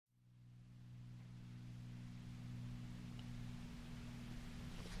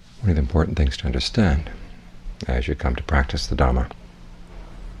One of the important things to understand as you come to practice the Dhamma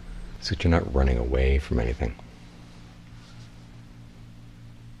is that you're not running away from anything.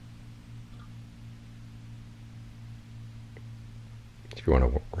 If you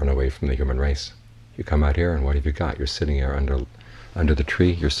want to run away from the human race, you come out here and what have you got? You're sitting here under the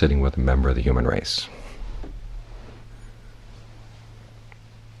tree, you're sitting with a member of the human race.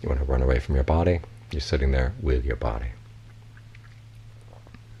 You want to run away from your body, you're sitting there with your body.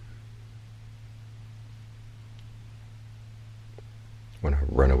 You want to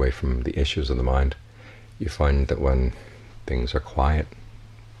run away from the issues of the mind, you find that when things are quiet,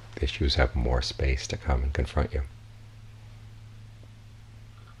 the issues have more space to come and confront you.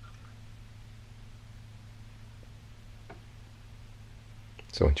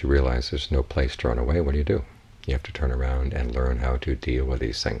 So once you realize there's no place to run away, what do? You have to turn around and learn how to deal with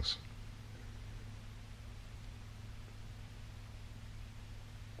these things.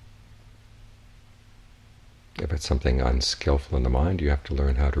 If it's something unskillful in the mind, you have to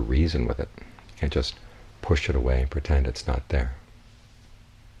learn how to reason with it. You can't just push it away and pretend it's not there.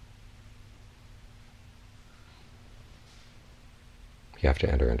 You have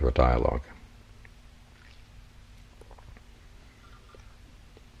to enter into a dialogue.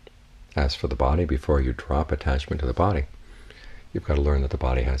 As for the body, before you drop attachment to the body, you've got to learn that the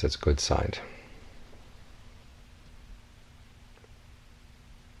body has its good side.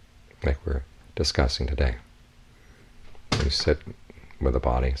 Like we're discussing today. When you sit with the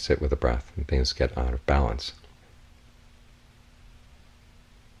body, sit with the breath, and things get out of balance.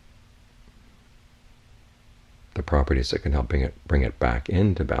 The properties that can help bring it back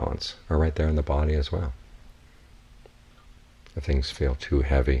into balance are right there in the body as well. If things feel too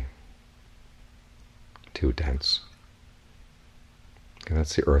heavy, too dense, and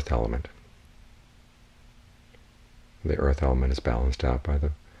that's the earth element. The earth element is balanced out by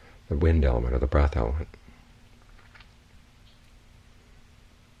the wind element or the breath element.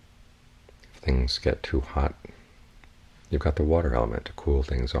 If things get too hot, you've got the water element to cool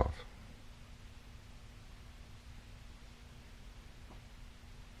things off.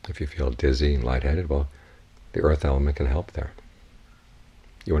 If you feel dizzy and lightheaded, well, the earth element can help there.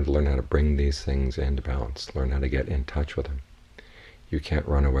 You want to learn how to bring these things into balance, learn how to get in touch with them. You can't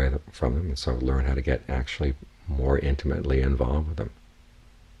run away from them, and so learn how to get actually more intimately involved with them.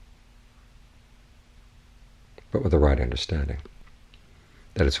 But with the right understanding,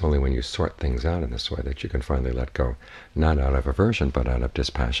 that it's only when you sort things out in this way that you can finally let go, not out of aversion, but out of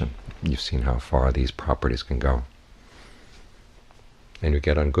dispassion. You've seen how far these properties can go. And you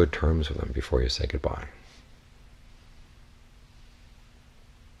get on good terms with them before you say goodbye.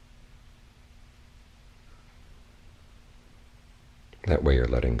 That way your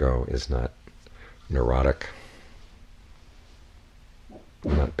letting go is not neurotic,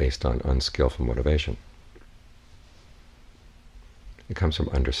 not based on unskillful motivation. It comes from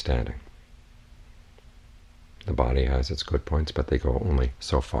understanding. The body has its good points, but they go only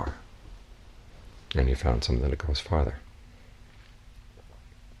so far. And you found something that goes farther.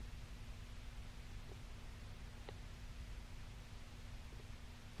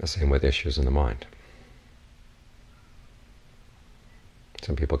 The same with issues in the mind.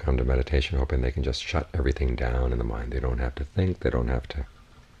 Some people come to meditation hoping they can just shut everything down in the mind. They don't have to think, they don't have to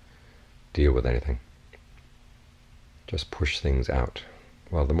deal with anything. Just push things out.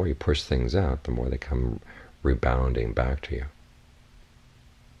 Well, the more you push things out, the more they come rebounding back to you.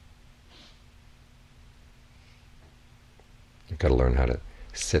 You've got to learn how to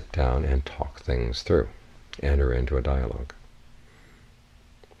sit down and talk things through, enter into a dialogue.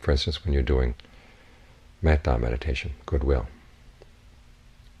 For instance, when you're doing metta meditation, goodwill,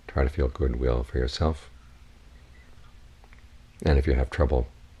 try to feel goodwill for yourself. And if you have trouble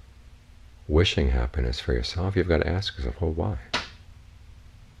wishing happiness for yourself, you've got to ask yourself, well, why?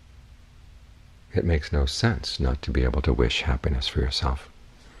 It makes no sense not to be able to wish happiness for yourself.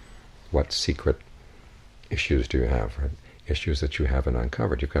 What secret issues do you have, or issues that you haven't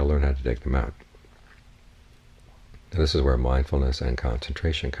uncovered? You've got to learn how to dig them out. Now, this is where mindfulness and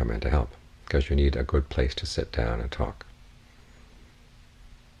concentration come in to help, because you need a good place to sit down and talk.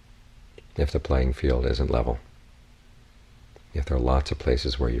 If the playing field isn't level, if there are lots of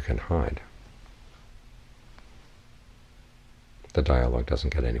places where you can hide, the dialogue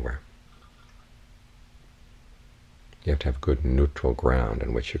doesn't get anywhere. You have to have good neutral ground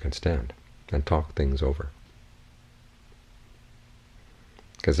in which you can stand and talk things over.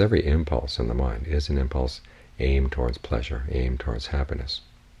 Because every impulse in the mind is an impulse aimed towards pleasure, aimed towards happiness.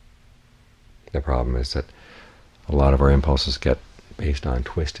 The problem is that a lot of our impulses get based on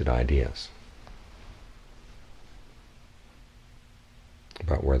twisted ideas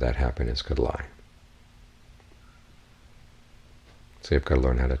about about where that happiness could lie. So you've got to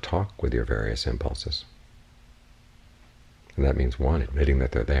learn how to talk with your various impulses. And that means, one, admitting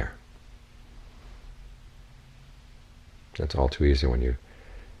that they're there. It's all too easy when you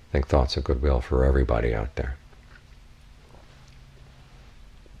think thoughts of goodwill for everybody out there.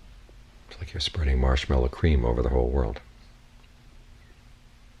 It's like you're spreading marshmallow cream over the whole world.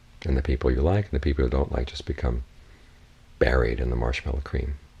 And the people you like and the people you don't like just become buried in the marshmallow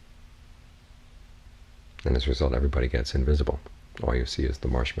cream. And as a result, everybody gets invisible. All you see is the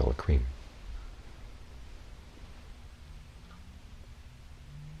marshmallow cream.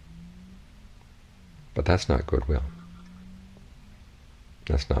 But that's not goodwill.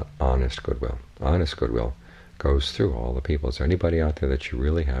 That's not honest goodwill. Honest goodwill goes through all the people. Is there anybody out there that you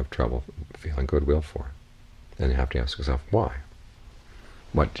really have trouble feeling goodwill for? And you have to ask yourself, why?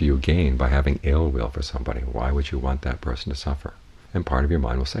 What do you gain by having ill will for somebody? Why would you want that person to suffer? And part of your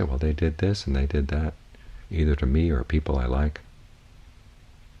mind will say, well, they did this and they did that, either to me or people I like,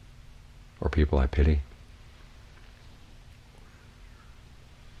 or people I pity.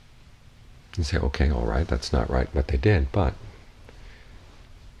 You say, okay, all right, that's not right what they did, but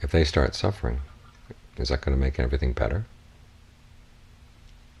if they start suffering, is that going to make everything better?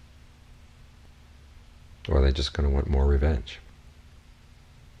 Or are they just going to want more revenge?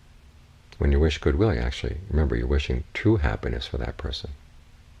 When you wish goodwill, you actually, remember, you're wishing true happiness for that person.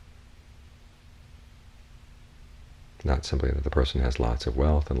 Not simply that the person has lots of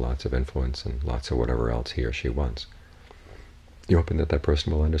wealth and lots of influence and lots of whatever else he or she wants. You're hoping that that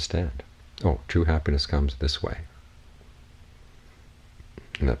person will understand. Oh, true happiness comes this way.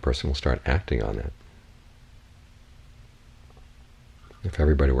 And that person will start acting on that. If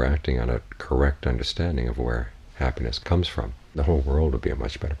everybody were acting on a correct understanding of where happiness comes from, the whole world would be a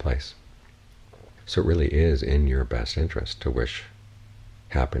much better place. So it really is in your best interest to wish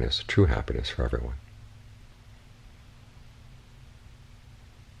happiness, true happiness for everyone.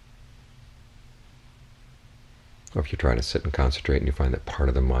 Or if you try to sit and concentrate and you find that part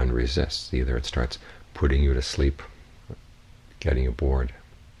of the mind resists, either it starts putting you to sleep, getting you bored,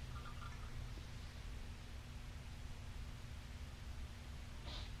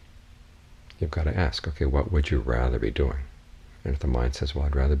 you've got to ask, okay, what would you rather be doing? And if the mind says, well,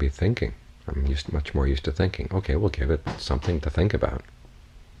 I'd rather be thinking, I'm much more used to thinking, okay, we'll give it something to think about,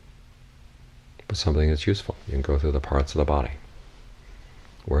 but something that's useful. You can go through the parts of the body.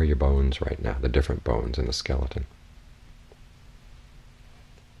 Where are your bones right now, the different bones in the skeleton?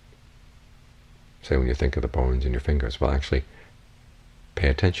 Say when you think of the bones in your fingers, well, actually pay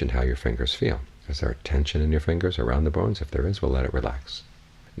attention to how your fingers feel. Is there tension in your fingers around the bones? If there is, well, let it relax.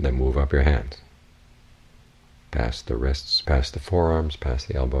 And then move up your hands, past the wrists, past the forearms, past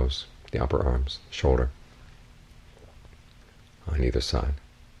the elbows, the upper arms, shoulder, on either side.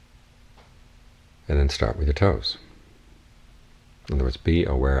 And then start with your toes. In other words, be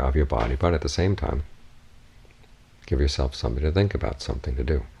aware of your body, but at the same time, give yourself something to think about, something to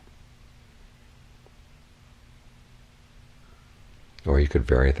do. Or you could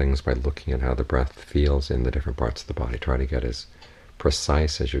vary things by looking at how the breath feels in the different parts of the body. Try to get as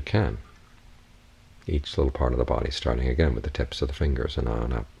precise as you can. Each little part of the body, starting again with the tips of the fingers and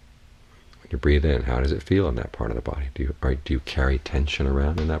on up. When you breathe in, how does it feel in that part of the body? Do you carry tension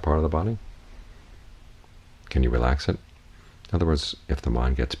around in that part of the body? Can you relax it? In other words, if the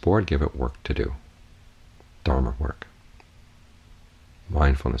mind gets bored, give it work to do. Dharma work.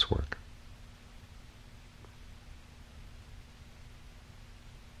 Mindfulness work.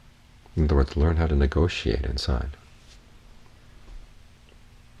 In other words, learn how to negotiate inside.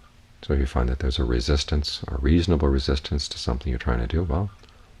 So if you find that there's a resistance, a reasonable resistance to something you're trying to do, well,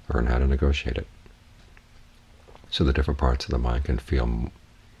 learn how to negotiate it. So the different parts of the mind can feel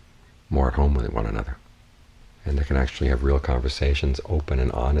more at home with one another. And they can actually have real conversations, open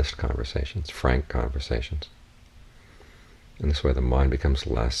and honest conversations, frank conversations. In this way the mind becomes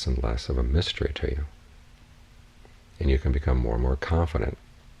less and less of a mystery to you. And you can become more and more confident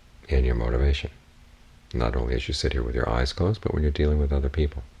in your motivation, not only as you sit here with your eyes closed, but when you're dealing with other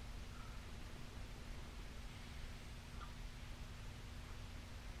people.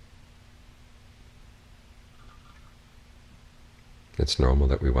 It's normal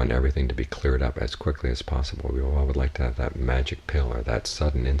that we want everything to be cleared up as quickly as possible. We all would like to have that magic pill or that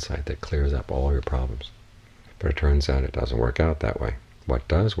sudden insight that clears up all your problems. But it turns out it doesn't work out that way. What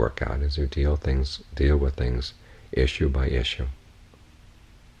does work out is you deal with things issue by issue,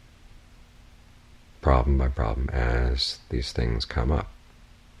 problem by problem, as these things come up.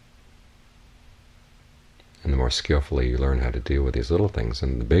 And the more skillfully you learn how to deal with these little things,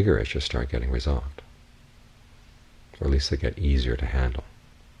 then the bigger issues start getting resolved. Or at least they get easier to handle.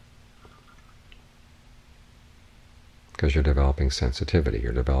 because you're developing sensitivity.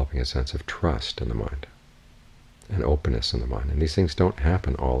 You're developing a sense of trust in the mind, and openness in the mind. And these things don't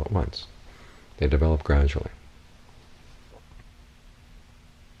happen all at once. They develop gradually.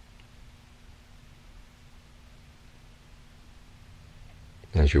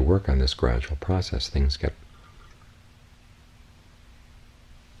 As you work on this gradual process, things get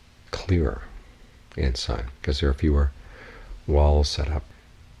clearer inside, because there are fewer walls set up.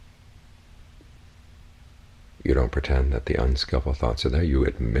 You don't pretend that the unskillful thoughts are there. You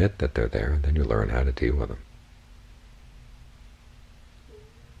admit that they're there, and then you learn how to deal with them.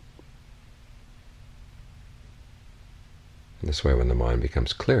 In this way, when the mind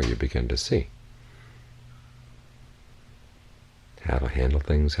becomes clear, you begin to see how to handle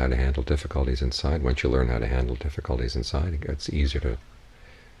things, how to handle difficulties inside. Once you learn how to handle difficulties inside, it gets easier to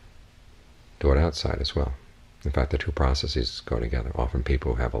do it outside as well. In fact, the two processes go together. Often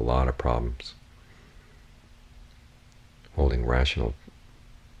people who have a lot of problems holding rational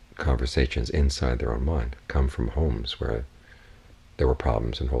conversations inside their own mind come from homes where there were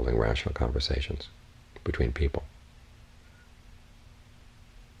problems in holding rational conversations between people.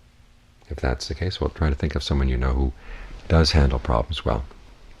 If that's the case, well, try to think of someone you know who does handle problems well,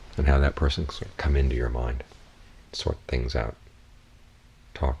 and how that person can sort of come into your mind, sort things out,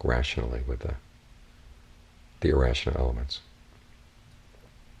 talk rationally with the irrational elements.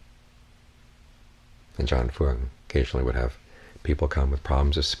 And John Fuang occasionally would have people come with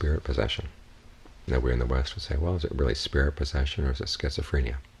problems of spirit possession. Now we in the West would say, well, is it really spirit possession or is it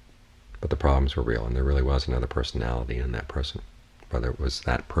schizophrenia? But the problems were real, and there really was another personality in that person, whether it was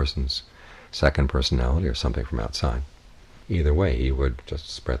that person's second personality or something from outside. Either way, he would just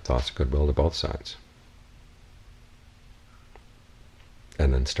spread thoughts of goodwill to both sides,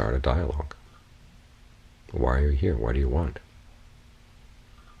 and then start a dialogue. Why are you here? What do you want?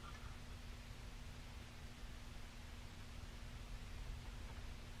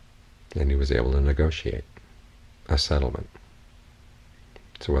 And he was able to negotiate a settlement.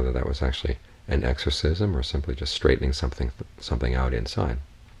 So whether that was actually an exorcism or simply just straightening something out inside,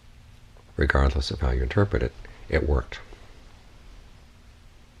 regardless of how you interpret it, it worked.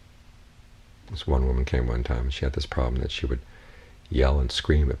 This one woman came one time, and she had this problem that she would yell and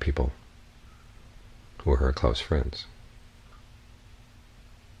scream at people who were her close friends.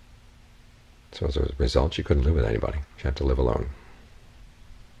 So as a result, she couldn't live with anybody. She had to live alone.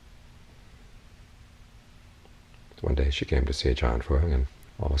 One day she came to see John Fuang, and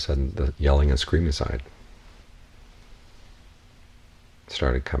all of a sudden the yelling and screaming side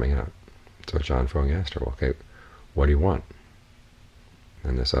started coming out. So John Fuang asked her, well, okay, what do you want?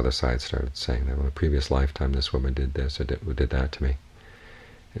 And this other side started saying that, well, in a previous lifetime this woman did this or did that to me.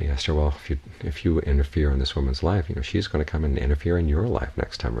 And he asked her, well, if you interfere in this woman's life, she's going to come and interfere in your life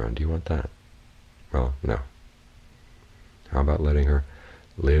next time around. Do you want that? Well, no. How about letting her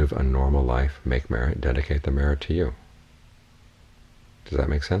live a normal life, make merit, dedicate the merit to you? Does that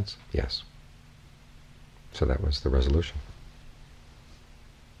make sense? Yes. So that was the resolution.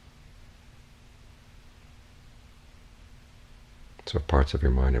 So if parts of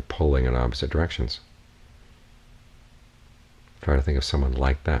your mind are pulling in opposite directions, try to think of someone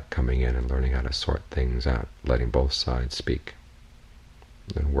like that coming in and learning how to sort things out, letting both sides speak,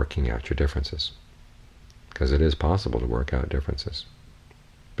 and working out your differences. Because it is possible to work out differences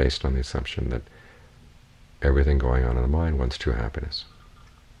based on the assumption that everything going on in the mind wants true happiness.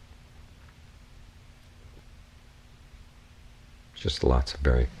 It's just lots of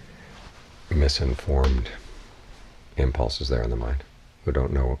very misinformed impulses there in the mind, who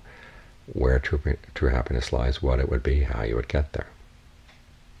don't know where true happiness lies, what it would be, how you would get there.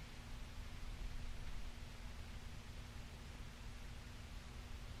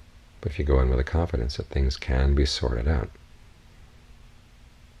 But if you go in with a confidence that things can be sorted out,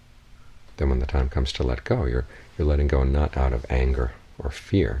 then when the time comes to let go, you're letting go not out of anger or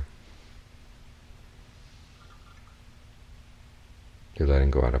fear. You're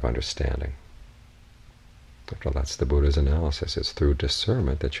letting go out of understanding. After all, that's the Buddha's analysis. It's through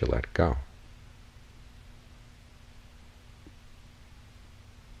discernment that you let go.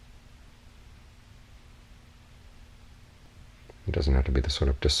 It doesn't have to be the sort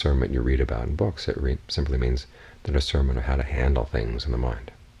of discernment you read about in books. It simply means the discernment of how to handle things in the mind.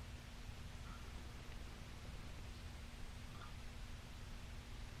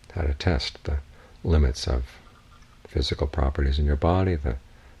 How to test the limits of physical properties in your body, the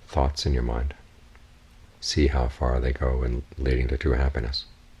thoughts in your mind. See how far they go in leading to true happiness.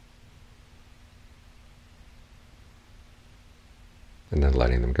 And then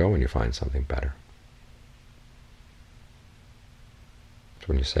letting them go when you find something better. So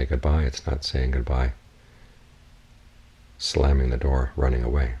when you say goodbye, it's not saying goodbye slamming the door, running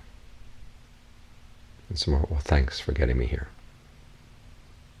away. And some more, well, thanks for getting me here.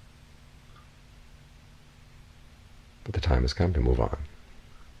 But the time has come to move on.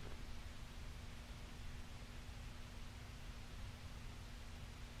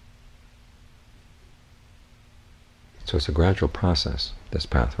 So it's a gradual process, this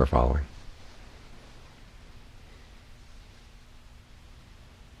path we're following.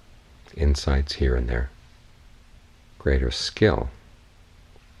 Insights here and there. Greater skill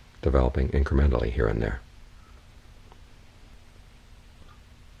developing incrementally here and there.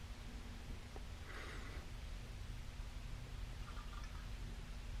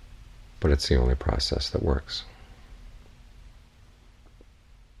 But it's the only process that works.